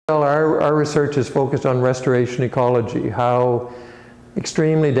our research is focused on restoration ecology, how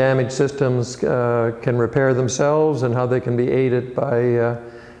extremely damaged systems can repair themselves and how they can be aided by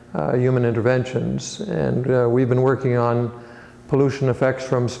human interventions. And we've been working on pollution effects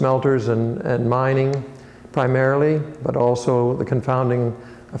from smelters and mining primarily, but also the confounding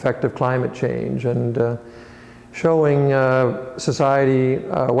effect of climate change, and showing society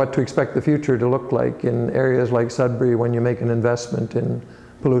what to expect the future to look like in areas like Sudbury when you make an investment in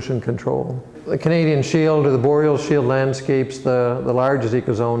pollution control. The Canadian Shield, or the Boreal Shield landscape's the largest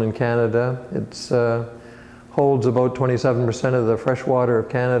ecozone in Canada. It holds about 27% of the freshwater of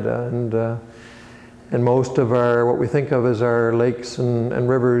Canada, and most of our, what we think of as our lakes and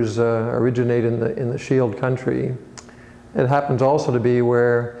rivers originate in the Shield country. It happens also to be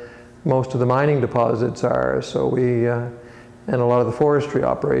where most of the mining deposits are, so and a lot of the forestry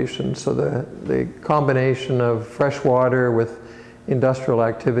operations. So the combination of fresh water with industrial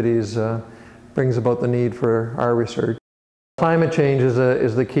activities brings about the need for our research. Climate change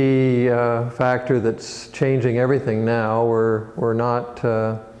is the key factor that's changing everything now. We're not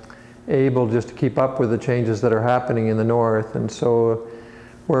able just to keep up with the changes that are happening in the north, and so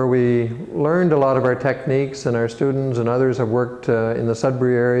where we learned a lot of our techniques, and our students and others have worked in the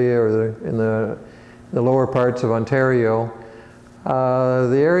Sudbury area or in the lower parts of Ontario.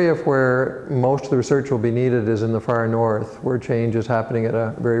 The area where most of the research will be needed is in the far north, where change is happening at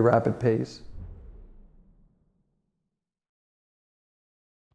a very rapid pace.